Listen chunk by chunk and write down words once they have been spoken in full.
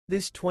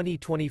This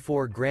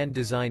 2024 Grand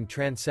Design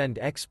Transcend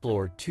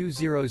Xplor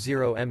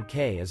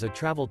 200MK is a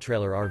travel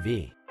trailer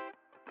RV.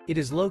 It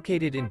is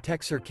located in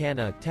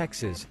Texarkana,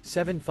 Texas,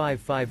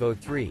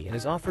 75503 and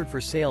is offered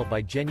for sale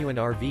by Genuine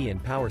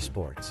RV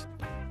Powersports.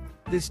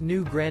 This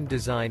new Grand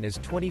Design is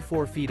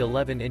 24 feet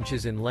 11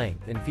 inches in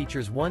length and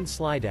features one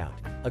slide-out,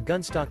 a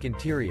Gunstock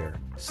interior,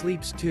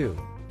 sleeps 2,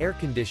 air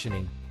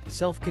conditioning,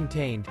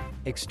 self-contained,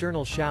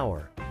 external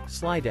shower,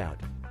 slide-out,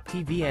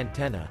 TV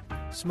antenna,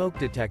 smoke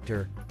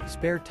detector,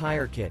 spare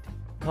tire kit,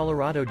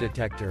 Colorado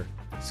Detector,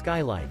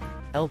 Skylight,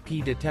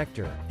 LP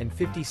detector, and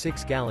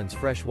 56 gallons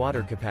fresh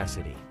water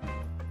capacity.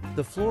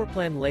 The floor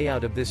plan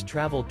layout of this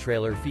travel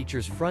trailer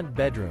features front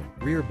bedroom,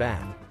 rear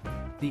bath.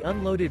 The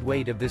unloaded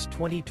weight of this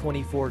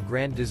 2024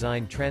 Grand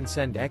Design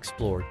Transcend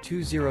Xplor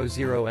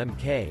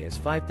 200MK is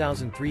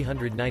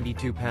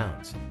 5,392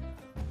 pounds.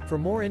 For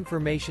more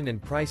information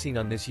and pricing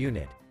on this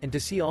unit, and to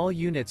see all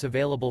units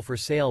available for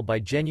sale by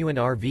Genuine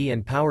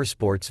RV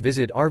Powersports,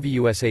 visit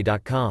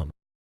RVUSA.com.